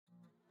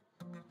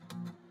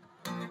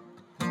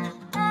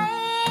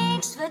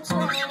Thanks for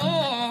tuning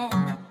in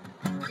to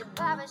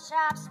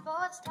Barbershop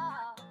Sports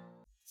Talk.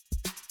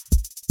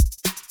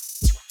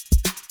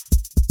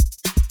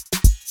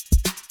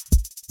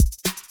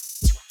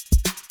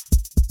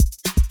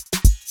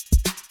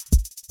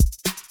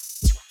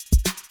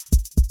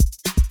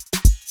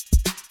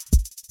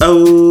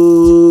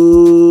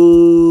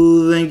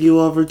 Oh, thank you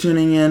all for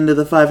tuning in to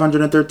the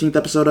 513th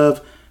episode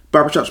of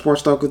Barbershop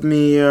Sports Talk with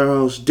me, your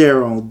host,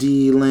 Daryl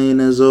D.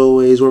 Lane. As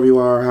always, wherever you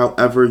are,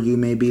 however you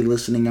may be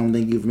listening, I want to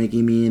thank you for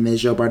making me and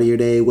this show part of your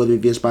day, whether it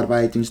be via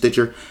Spotify, iTunes,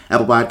 Stitcher,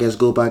 Apple Podcasts,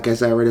 Google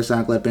Podcasts,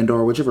 iRadio, SoundCloud,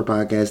 Pandora, whichever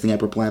podcasting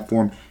app or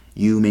platform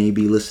you may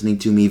be listening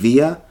to me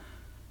via.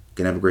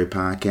 Gonna have a great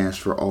podcast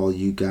for all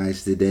you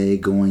guys today.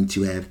 Going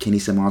to have Kenny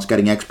Simmons,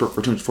 scouting expert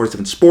for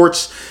 247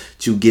 Sports,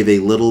 to give a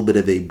little bit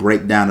of a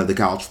breakdown of the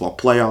college football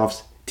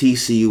playoffs.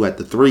 TCU at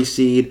the 3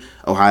 seed,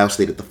 Ohio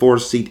State at the 4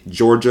 seed,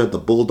 Georgia, the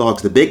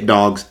Bulldogs, the big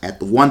dogs at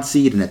the 1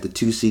 seed, and at the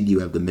 2 seed you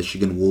have the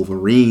Michigan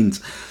Wolverines.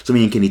 So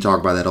me and Kenny talk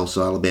about that.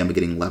 Also, Alabama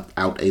getting left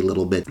out a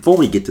little bit. Before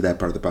we get to that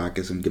part of the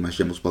podcast, I'm going to give my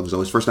shameless plug as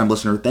always. First time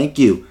listener, thank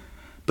you.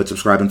 But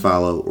subscribe and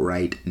follow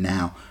right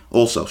now.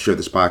 Also, share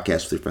this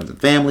podcast with your friends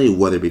and family,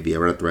 whether it be via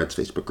Reddit threads,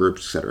 Facebook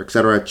groups, etc.,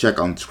 etc. Check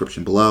on the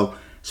description below.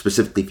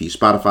 Specifically, if you use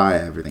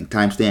Spotify, everything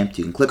timestamped.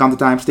 You can click on the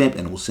timestamp,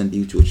 and it will send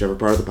you to whichever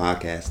part of the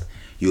podcast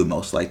you would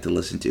most like to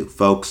listen to.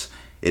 Folks,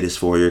 it is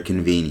for your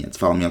convenience.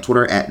 Follow me on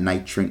Twitter at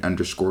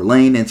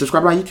 @nighttrain_lane, and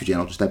subscribe to my YouTube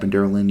channel. Just type in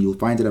Daryl Lane. You'll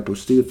find it. I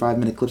post 2 to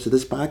 5-minute clips of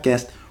this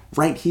podcast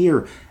right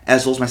here,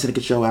 as well as my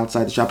syndicate show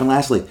Outside the Shop. And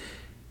lastly,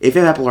 if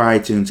you have Apple or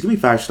iTunes, give me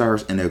 5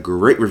 stars and a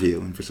great review.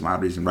 And for some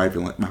odd reason, right, if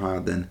you like my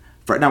pod, then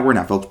for right now, we're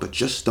not, folks. But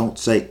just don't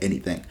say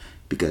anything,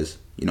 because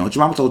you know what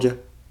your mama told you.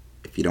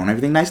 If you don't have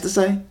anything nice to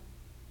say,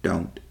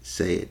 don't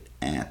say it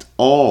at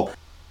all.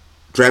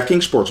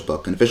 DraftKings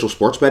Sportsbook, an official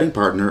sports betting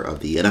partner of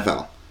the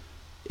NFL,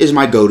 is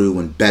my go-to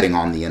when betting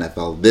on the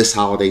NFL this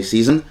holiday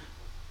season.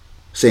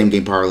 Same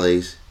game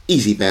parlays,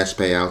 easy fast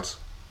payouts,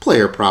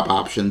 player prop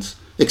options,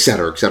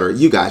 etc., etc.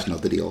 You guys know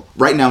the deal.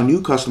 Right now,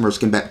 new customers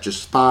can bet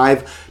just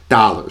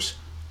 $5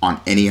 on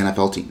any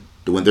NFL team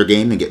to win their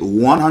game and get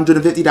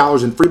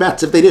 $150 in free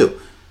bets if they do.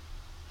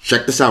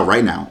 Check this out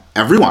right now.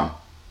 Everyone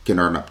can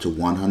earn up to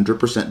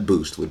 100%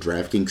 boost with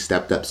DraftKings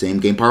stepped-up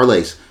same-game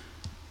parlays.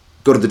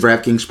 Go to the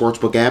DraftKings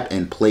Sportsbook app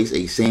and place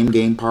a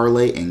same-game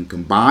parlay and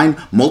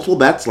combine multiple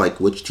bets like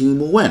which team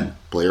will win,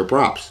 player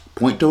props,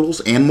 point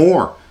totals, and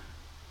more.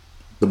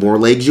 The more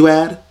legs you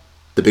add,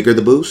 the bigger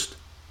the boost,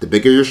 the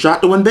bigger your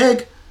shot to win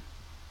big.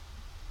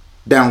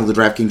 Download the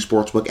DraftKings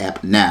Sportsbook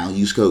app now.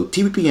 Use code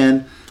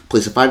TBPN,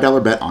 place a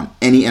 $5 bet on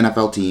any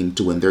NFL team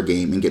to win their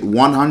game, and get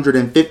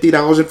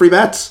 $150 in free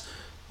bets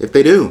if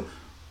they do.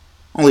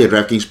 Only at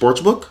DraftKings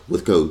Sportsbook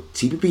with code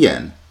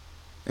TBPN.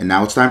 And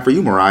now it's time for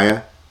you,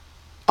 Mariah.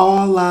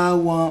 All I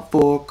want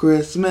for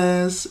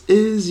Christmas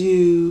is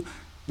you.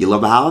 You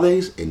love the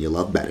holidays and you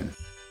love betting.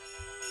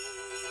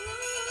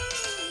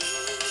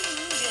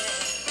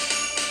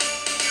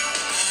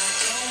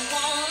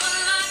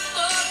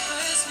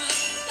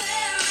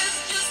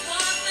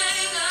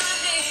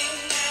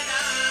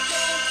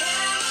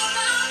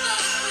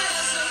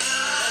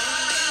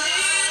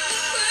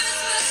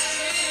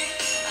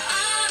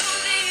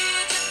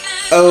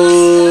 Oh,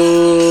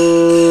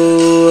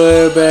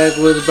 we're back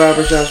with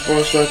Barbershop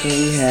Sports Talk, and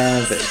we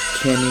have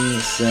Kenny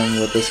Sim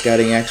with the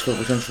scouting expert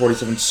for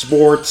 247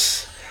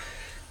 Sports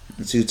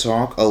to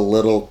talk a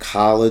little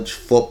college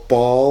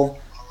football.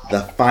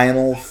 The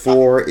Final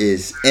Four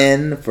is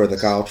in for the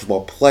college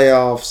football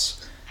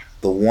playoffs.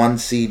 The 1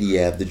 seed, you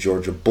have the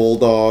Georgia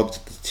Bulldogs.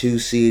 At the 2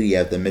 seed, you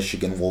have the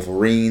Michigan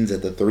Wolverines.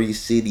 At the 3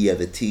 seed, you have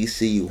the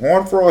TCU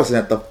Horned Frogs. And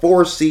at the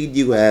 4 seed,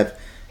 you have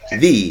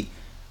the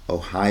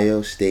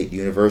Ohio State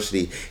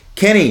University.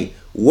 Kenny,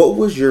 what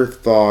was your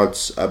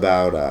thoughts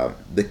about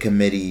the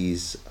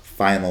committee's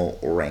final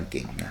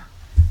ranking?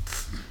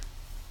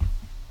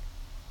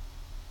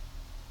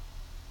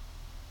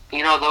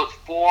 You know, those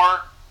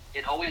 4,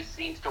 it always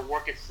seems to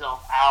work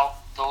itself out.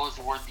 Those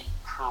were the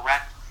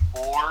correct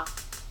 4.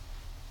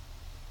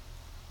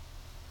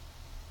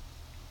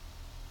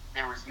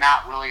 There was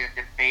not really a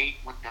debate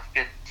with the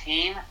 5th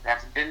team.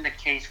 That's been the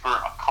case for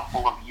a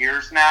couple of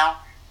years now.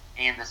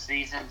 And the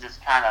season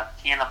just kind of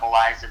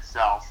cannibalized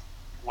itself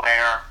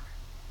where,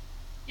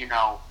 you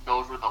know,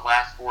 those were the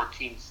last 4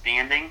 teams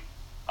standing.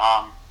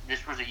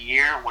 This was a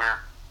year where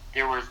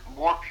there was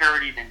more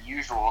parity than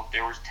usual.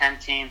 There was 10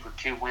 teams with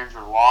 2 wins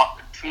or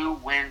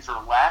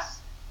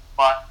less.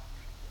 But,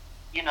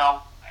 you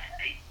know,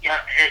 an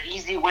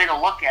easy way to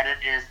look at it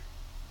is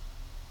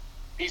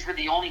these were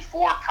the only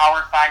 4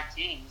 Power 5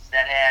 teams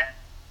that had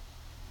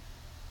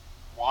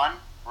 1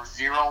 or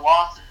 0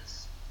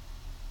 losses.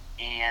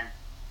 And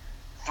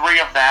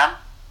 3 of them,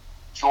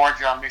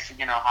 Georgia,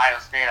 Michigan, Ohio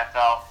State, I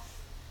felt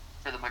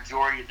for the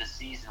majority of the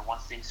season,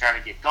 once things started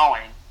to get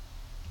going,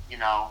 you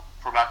know,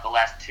 for about the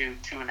last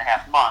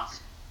 2.5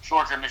 months,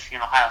 Georgia,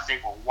 Michigan, Ohio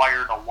State were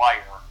wire to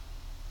wire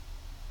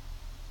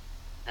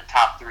the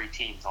top 3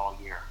 teams all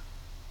year.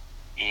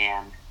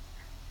 And,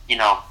 you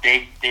know,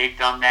 they've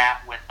done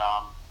that with,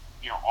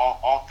 you know,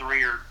 all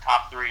 3 are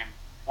top 3 in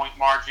point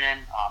margin.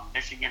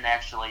 Michigan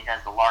actually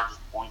has the largest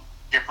point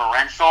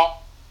differential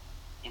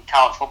in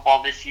college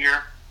football this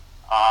year,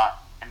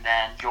 and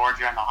then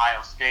Georgia and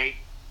Ohio State.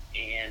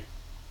 And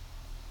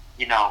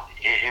it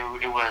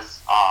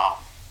was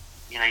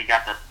you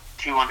got the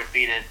two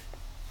undefeated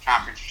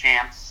conference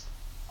champs,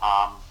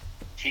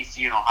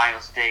 TCU and Ohio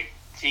State.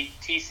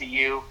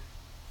 TCU,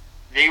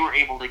 they were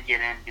able to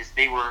get in because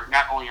they were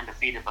not only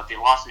undefeated, but they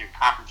lost in their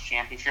conference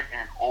championship in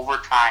an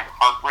overtime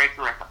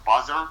heartbreaker at the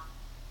buzzer.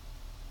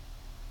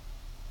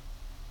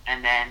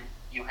 And then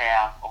you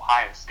have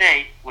Ohio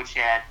State, which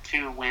had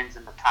 2 wins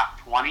in the top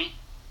 20,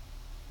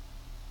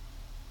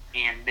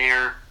 and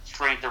their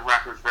strength of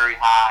record is very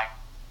high.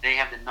 They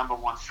have the number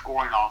 1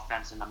 scoring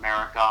offense in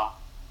America,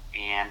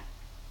 and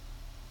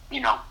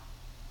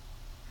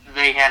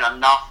they had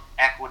enough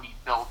equity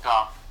built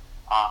up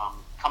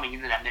coming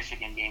into that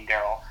Michigan game,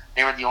 Daryl.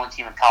 They were the only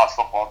team in college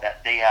football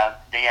that they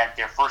had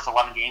their first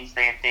 11 games.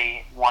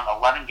 They won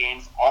 11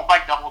 games, all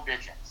by double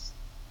digits,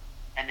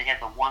 and they had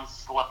the one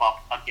slip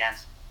up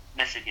against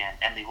Michigan,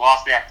 and they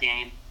lost that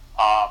game.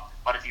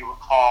 But if you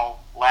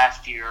recall,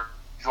 last year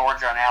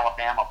Georgia and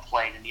Alabama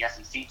played in the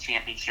SEC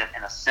championship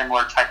in a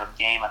similar type of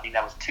game. I think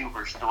that was 2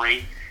 versus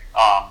 3.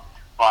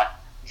 But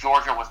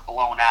Georgia was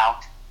blown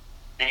out.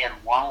 They had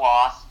 1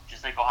 loss,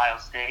 just like Ohio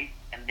State,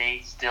 and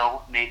they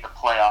still made the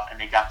playoff, and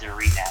they got their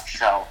rematch.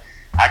 So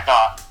I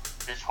thought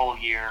this whole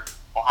year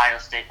Ohio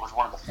State was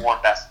one of the 4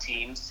 best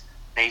teams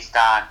based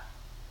on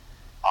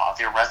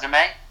their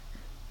resume,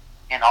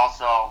 and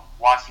also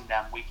watching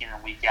them week in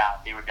and week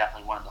out. They were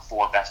definitely one of the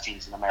 4 best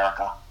teams in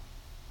America.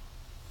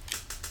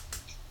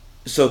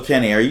 So,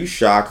 Kenny, are you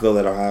shocked, though,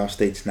 that Ohio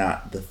State's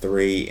not the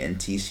 3 and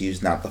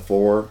TCU's not the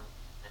 4?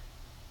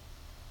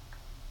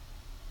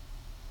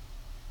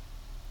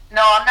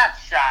 No, I'm not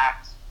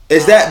shocked.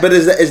 Is that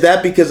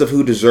because of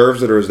who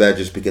deserves it, or is that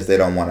just because they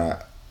don't want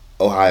a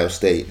Ohio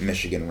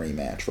State-Michigan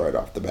rematch right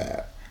off the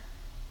bat?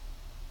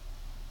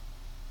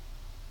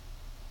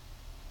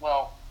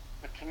 Well,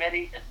 the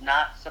committee is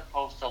not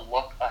supposed to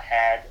look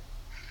ahead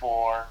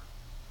for,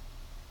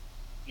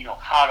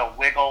 how to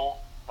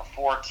wiggle the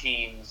 4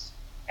 teams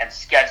and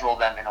schedule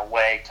them in a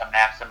way to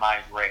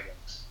maximize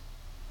ratings.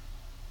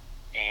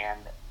 And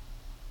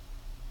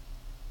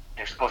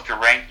they're supposed to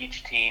rank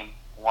each team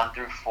 1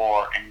 through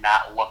 4 and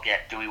not look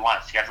at, do we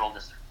want to schedule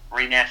this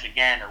rematch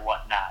again or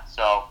whatnot.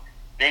 So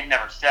they've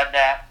never said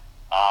that.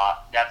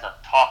 That's a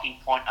talking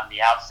point on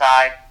the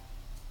outside.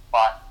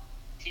 But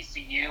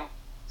TCU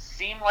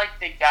seemed like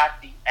they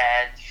got the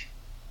edge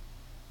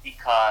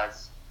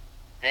because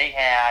they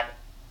had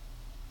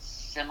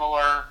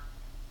similar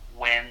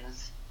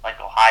wins like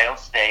Ohio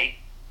State.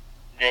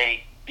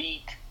 They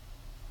beat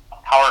a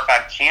Power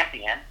 5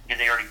 champion because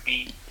they already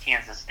beat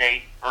Kansas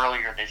State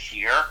earlier this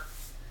year.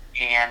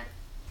 And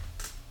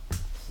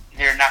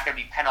they're not going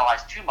to be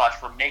penalized too much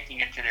for making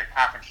it to their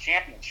conference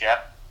championship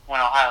when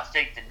Ohio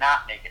State did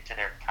not make it to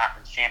their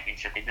conference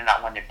championship. They did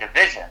not win their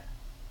division,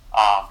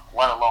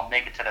 let alone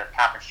make it to their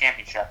conference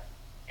championship,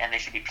 and they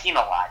should be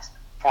penalized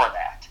for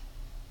that.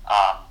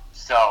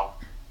 So,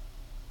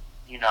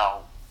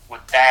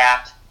 with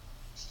that,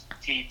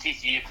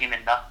 TCU came in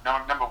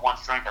number 1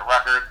 strength of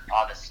record.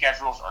 The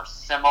schedules are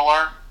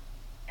similar,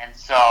 and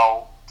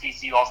so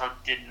TCU also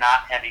did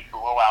not have a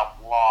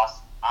blowout loss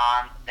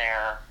on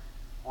their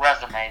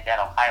resume that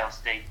Ohio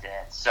State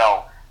did.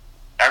 So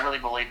I really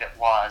believe it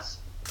was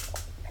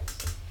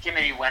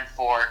committee went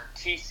for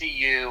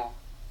TCU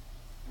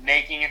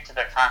making it to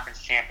the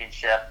conference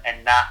championship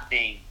and not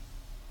being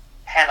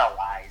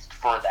penalized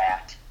for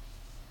that,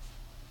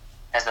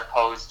 as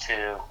opposed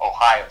to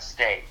Ohio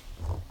State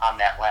on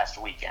that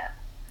last weekend.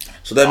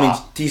 So that means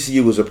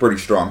TCU was a pretty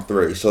strong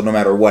 3. So no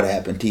matter what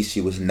happened,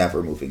 TCU was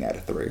never moving out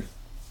of 3.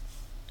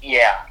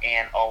 Yeah,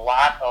 and a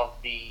lot of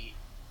the,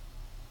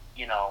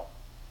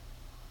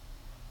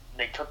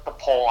 they took the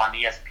poll on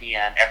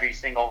ESPN. Every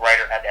single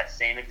writer had that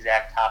same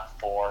exact top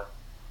 4,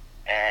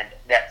 and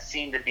that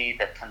seemed to be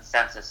the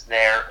consensus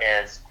there.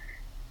 Is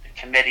the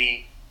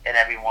committee and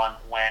everyone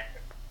went,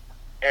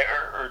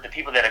 or the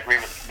people that agree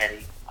with the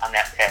committee on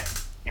that pick,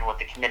 and what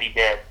the committee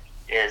did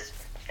is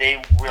they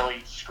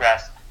really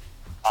stressed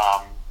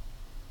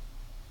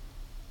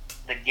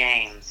the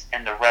games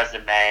and the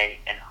resume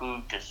and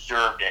who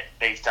deserved it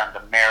based on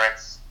the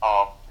merits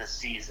of the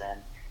season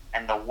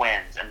and the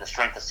wins and the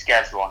strength of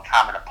schedule and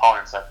common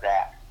opponents like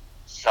that.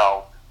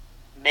 So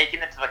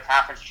making it to the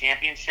conference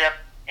championship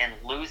and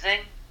losing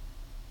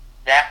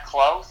that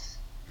close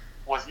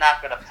was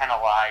not going to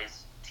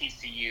penalize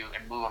TCU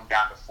and move them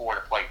down to 4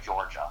 to play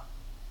Georgia.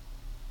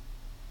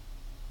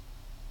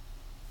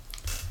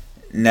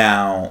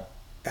 Now,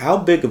 how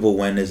big of a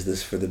win is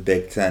this for the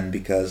Big Ten?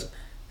 Because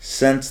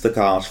since the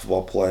college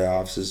football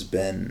playoffs has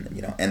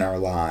been, in our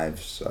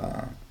lives,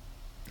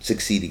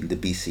 succeeding the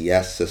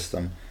BCS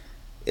system,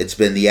 it's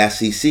been the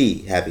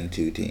SEC having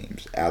 2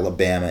 teams,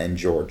 Alabama and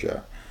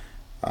Georgia,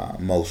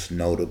 most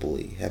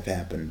notably, have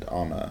happened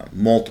on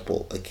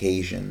multiple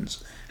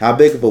occasions. How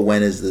big of a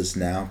win is this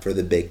now for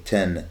the Big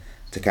Ten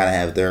to kind of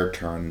have their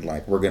turn,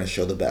 like, we're going to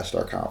show the best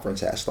our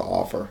conference has to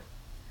offer?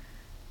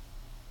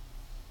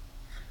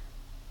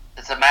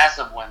 It's a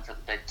massive win for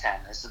the Big Ten.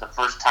 This is the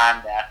first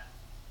time that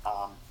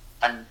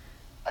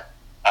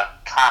a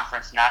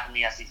conference not in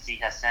the SEC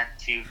has sent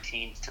 2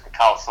 teams to the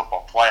college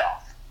football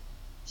playoff.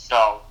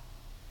 So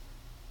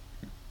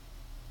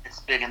it's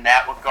big in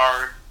that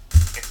regard.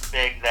 It's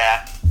big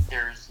that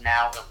there's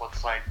now, it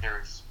looks like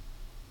there's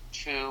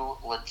 2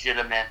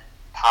 legitimate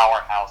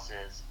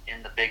powerhouses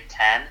in the Big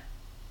Ten.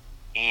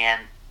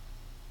 And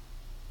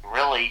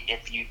really,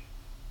 if you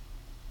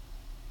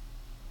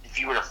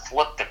were to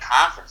flip the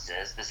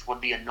conferences, this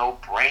would be a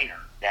no-brainer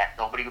that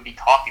nobody would be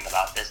talking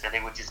about this, that they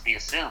would just be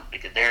assumed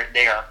because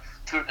they are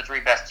 2 of the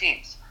 3 best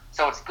teams.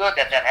 So it's good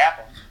that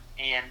happened.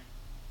 And,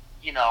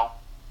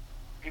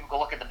 people go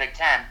look at the Big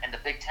Ten, and the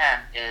Big Ten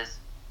is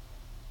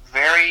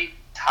very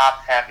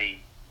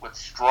top-heavy with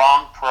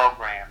strong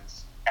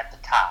programs at the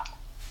top,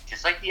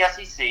 just like the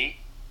SEC.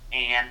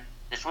 And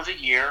this was a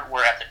year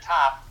where at the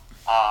top,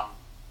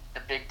 the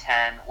Big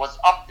Ten was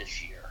up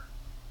this year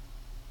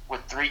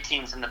with 3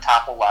 teams in the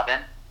top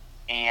 11,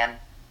 and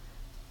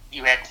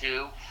you had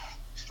 2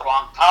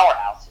 strong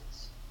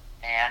powerhouses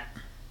and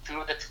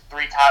 2 of the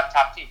 3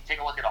 top teams. Take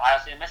a look at Ohio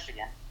State and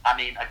Michigan. I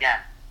mean, again,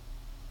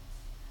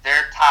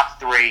 they're top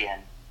 3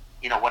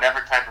 in whatever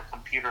type of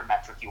computer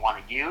metric you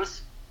want to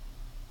use.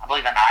 I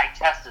believe an eye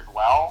test as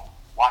well.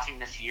 Watching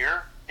this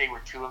year, they were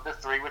 2 of the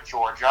 3 with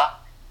Georgia,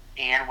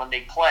 and when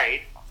they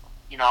played,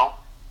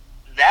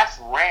 that's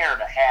rare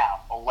to have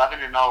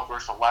 11-0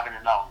 versus 11-0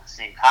 in the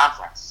same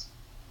conference.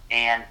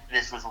 And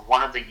this was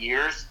one of the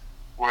years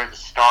where the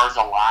stars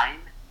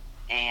aligned,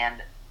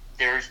 and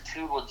there's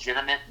 2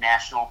 legitimate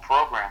national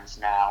programs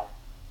now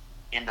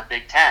in the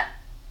Big Ten.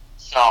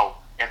 So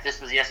if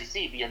this was the SEC,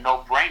 it'd be a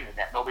no-brainer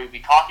that nobody would be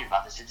talking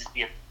about this.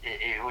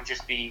 It would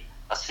just be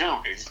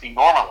assumed. It would just be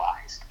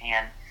normalized.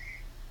 And,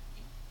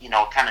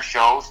 it kind of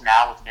shows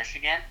now with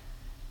Michigan,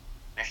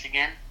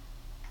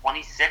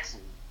 26-2,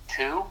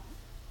 25-2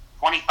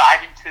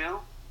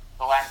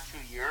 the last 2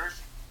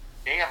 years.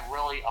 They have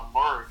really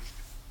emerged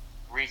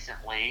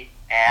recently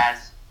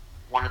as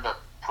one of the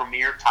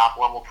premier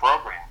top-level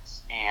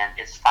programs, and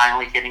it's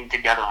finally getting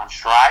together on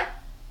stride.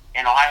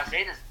 And Ohio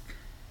State is,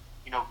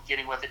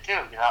 getting with it too.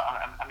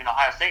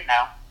 Ohio State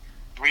now,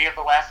 3 of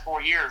the last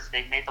 4 years,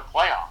 they've made the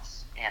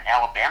playoffs, and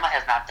Alabama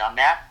has not done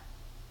that.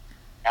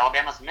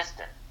 Alabama's missed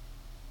it.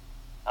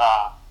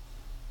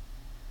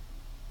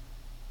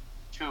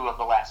 2 of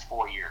the last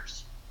 4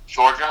 years.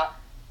 Georgia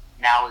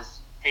now is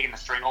taking the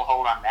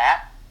stranglehold on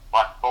that,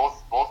 but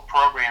both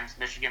programs,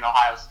 Michigan and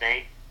Ohio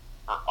State,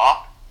 are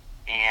up,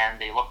 and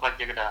they look like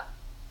they're going to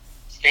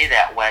stay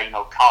that way.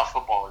 College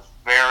football is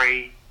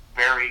very,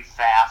 very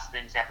fast.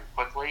 Things happen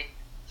quickly,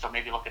 so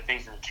maybe look at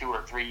things in a 2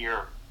 or 3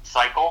 year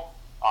cycle.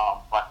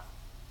 But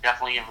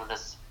definitely over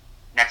this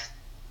next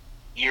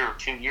year or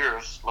 2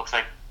 years, looks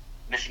like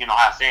Michigan and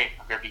Ohio State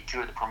are going to be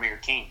 2 of the premier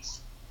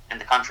teams in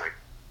the country.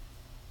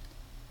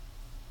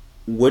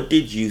 What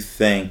did you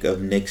think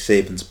of Nick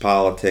Saban's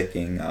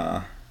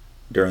politicking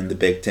during the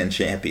Big Ten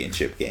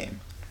championship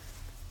game?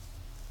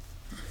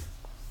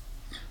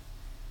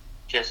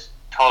 Just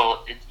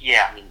total,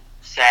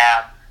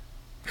 sad.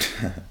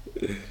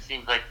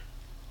 Seems like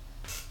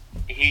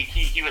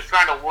he was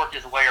trying to work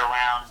his way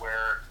around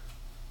where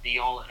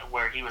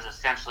he was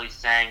essentially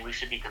saying we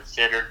should be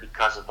considered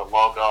because of the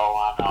logo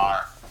on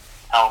our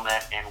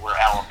helmet and we're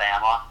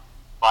Alabama,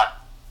 but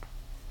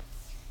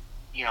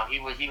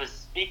he was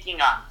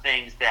speaking on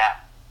things that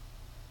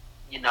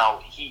he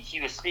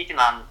was speaking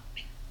on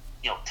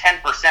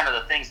 10% of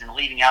the things and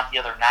leaving out the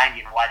other 90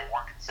 and why they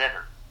weren't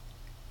considered.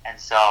 And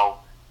so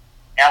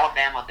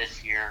Alabama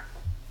this year,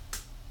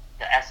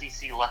 the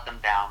SEC let them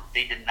down.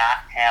 They did not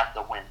have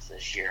the wins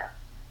this year.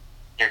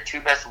 Their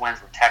 2 best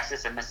wins were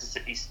Texas and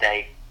Mississippi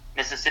State.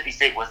 Mississippi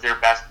State was their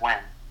best win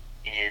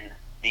in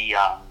the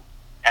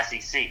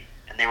SEC,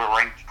 and they were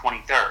ranked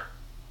 23rd.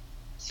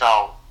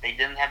 So they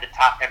didn't have the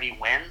top-heavy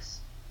wins.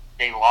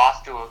 They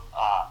lost to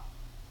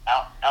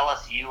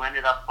LSU,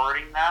 ended up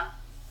hurting them.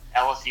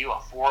 LSU, a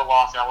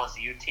 4-loss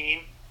LSU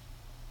team.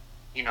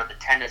 The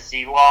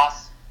Tennessee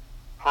loss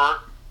hurt,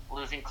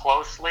 losing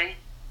closely.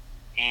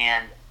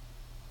 And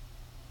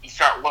you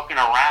start looking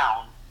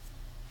around,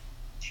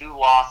 2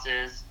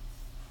 losses,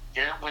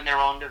 didn't win their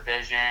own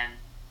division.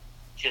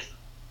 Just,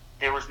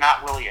 there was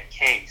not really a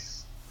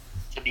case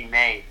to be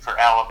made for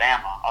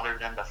Alabama other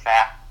than the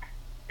fact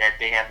that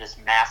they have this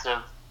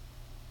massive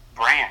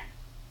brand.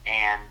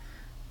 And,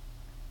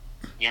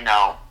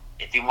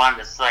 if you wanted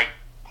to cite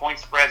point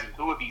spreads and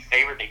who would be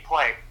favored, they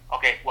play.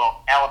 Okay,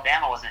 well,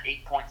 Alabama was an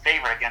 8-point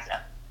favorite against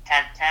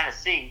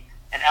Tennessee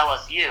and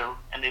LSU,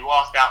 and they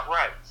lost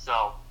outright.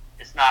 So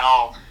it's not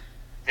all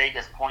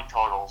Vegas point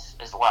totals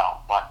as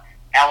well. But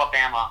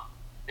Alabama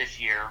this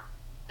year,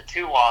 the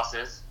 2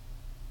 losses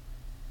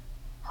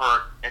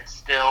hurt. It's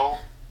still,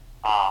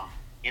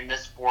 in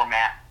this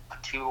format, a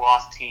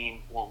 2-loss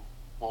team will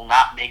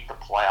not make the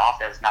playoff.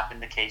 That has not been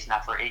the case,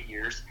 not for 8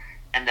 years.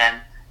 And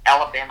then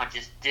Alabama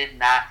just did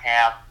not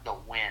have the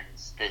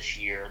wins this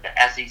year. The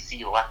SEC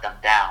let them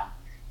down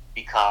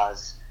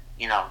because,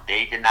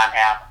 they did not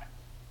have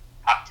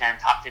top 10,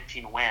 top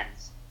 15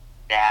 wins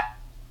that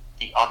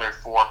the other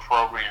four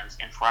programs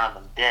in front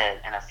of them did,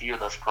 and a few of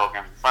those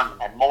programs in front of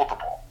them had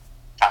multiple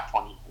top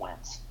 20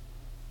 wins.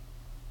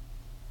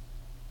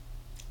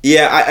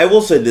 Yeah, I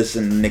will say this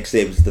in Nick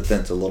Saban's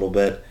defense a little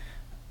bit.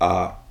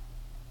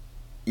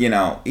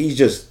 He's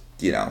just,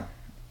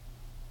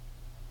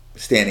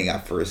 standing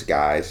up for his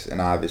guys,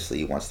 and obviously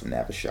he wants them to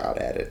have a shot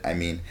at it. I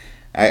mean,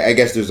 I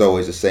guess there's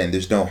always a saying,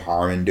 there's no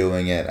harm in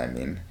doing it. I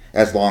mean,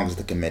 as long as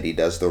the committee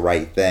does the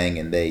right thing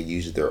and they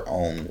use their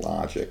own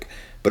logic.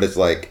 But it's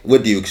like,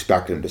 what do you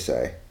expect him to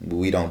say?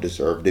 We don't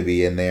deserve to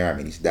be in there. I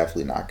mean, he's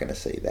definitely not going to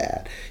say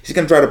that. He's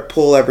going to try to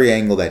pull every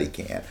angle that he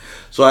can.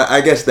 So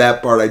I guess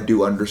that part I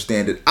do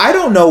understand it. I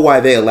don't know why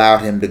they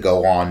allowed him to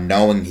go on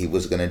knowing he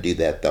was going to do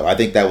that, though. I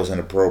think that was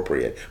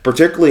inappropriate,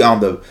 particularly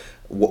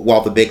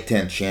while the Big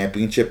Ten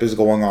championship is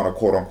going on, a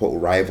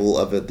quote-unquote rival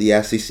of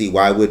the SEC.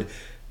 Why would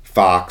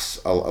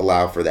Fox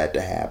allow for that to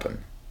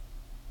happen?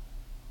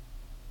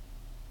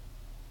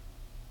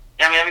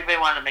 I mean, everybody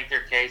wanted to make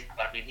their case,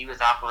 but I mean, he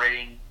was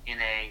operating in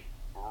a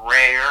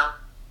rare,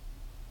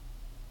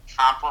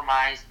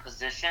 compromised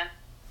position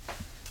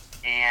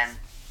and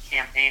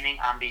campaigning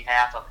on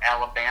behalf of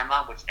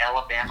Alabama, which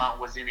Alabama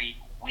was in a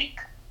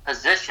weak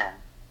position,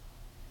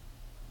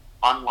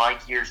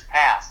 unlike years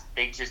past.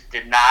 They just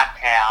did not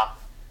have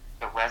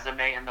the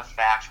resume, and the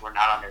facts were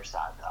not on their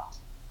side,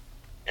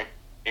 though.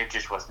 It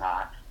just was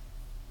not.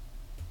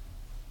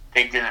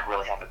 They didn't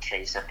really have a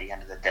case at the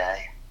end of the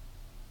day.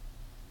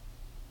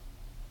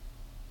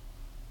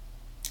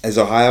 Is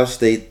Ohio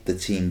State the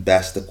team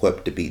best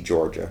equipped to beat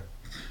Georgia?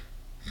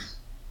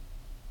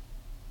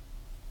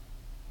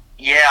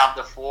 Yeah, of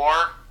the four,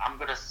 I'm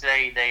going to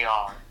say they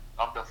are,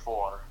 of the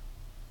four,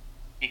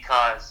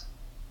 because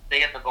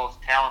they have the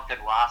most talented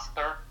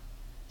roster.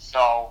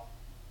 So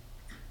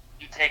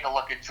you take a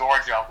look at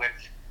Georgia,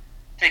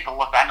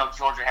 I know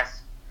Georgia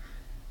has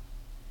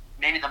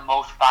maybe the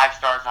most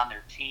 5-stars on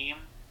their team,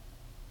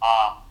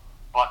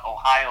 but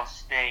Ohio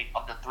State,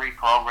 of the three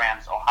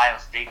programs, Ohio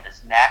State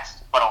is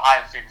next. But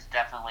Ohio State is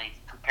definitely,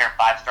 compare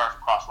 5-stars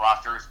across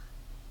rosters,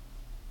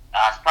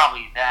 it's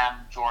probably them,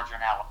 Georgia,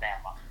 and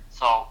Alabama.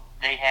 So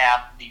they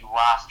have the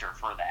roster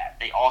for that.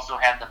 They also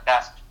have the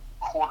best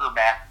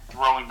quarterback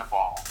throwing the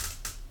ball,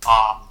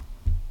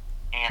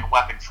 and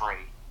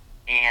weaponry,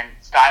 and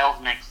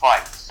styles make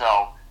fights.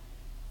 So,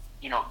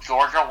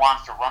 Georgia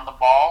wants to run the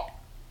ball.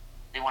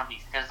 They want to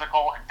be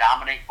physical and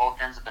dominate both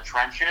ends of the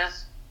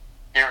trenches.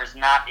 There is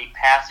not a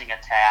passing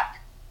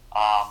attack.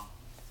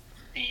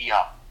 The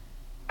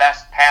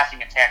best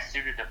passing attack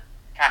suited to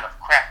kind of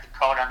crack the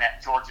code on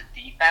that Georgia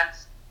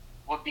defense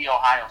would be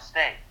Ohio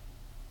State.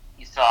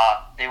 You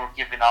saw they were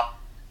giving up,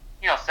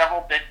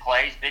 several big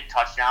plays, big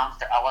touchdowns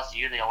to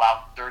LSU. They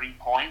allowed 30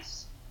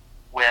 points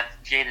with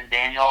Jaden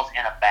Daniels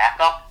and a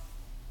backup,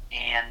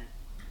 and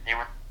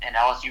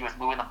LSU was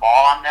moving the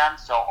ball on them.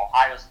 So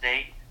Ohio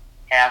State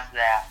has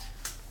that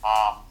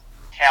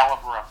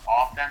caliber of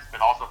offense, but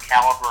also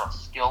caliber of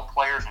skill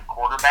players and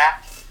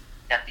quarterback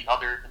that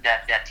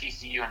that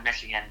TCU and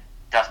Michigan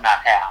does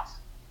not have.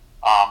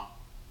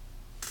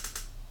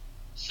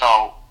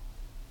 So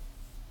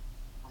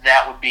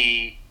that would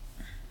be,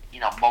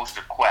 most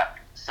equipped.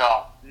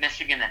 So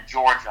Michigan and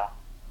Georgia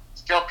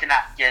still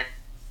cannot get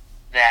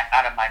that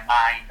out of my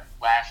mind.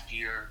 Last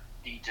year,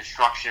 the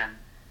destruction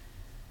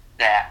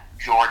that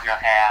Georgia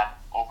had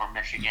over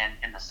Michigan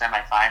in the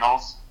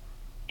semifinals,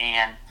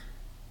 and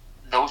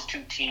those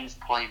two teams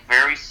play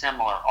very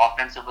similar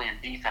offensively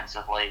and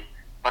defensively,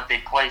 but they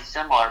play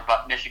similar,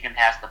 but Michigan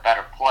has the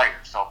better player.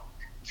 So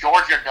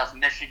Georgia does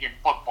Michigan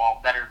football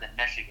better than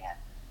Michigan.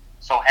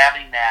 So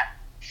having that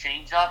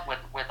change up with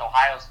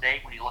Ohio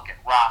State, when you look at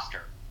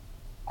roster,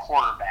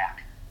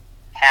 quarterback,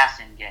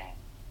 passing game,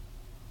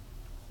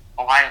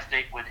 Ohio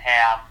State would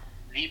have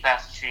the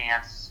best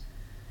chance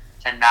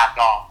to knock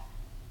off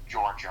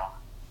Georgia.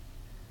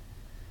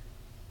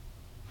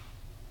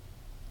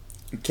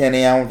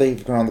 Kenny, I want to thank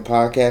you for coming on the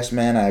podcast,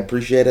 man. I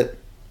appreciate it.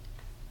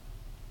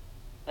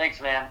 Thanks,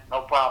 man.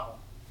 No problem.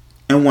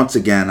 And once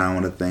again, I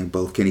want to thank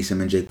both Kenny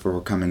Sim and Jake for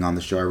coming on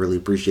the show. I really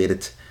appreciate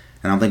it.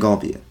 And I'll thank all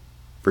of you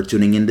for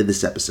tuning into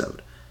this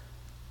episode,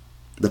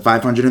 the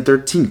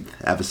 513th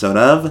episode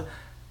of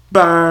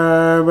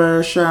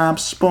Barbershop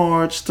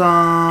Sports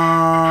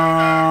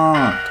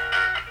Talk.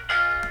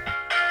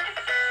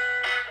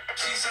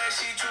 She said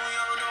she too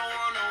young, don't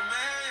want no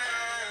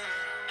man,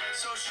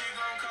 so she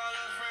gon' call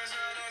her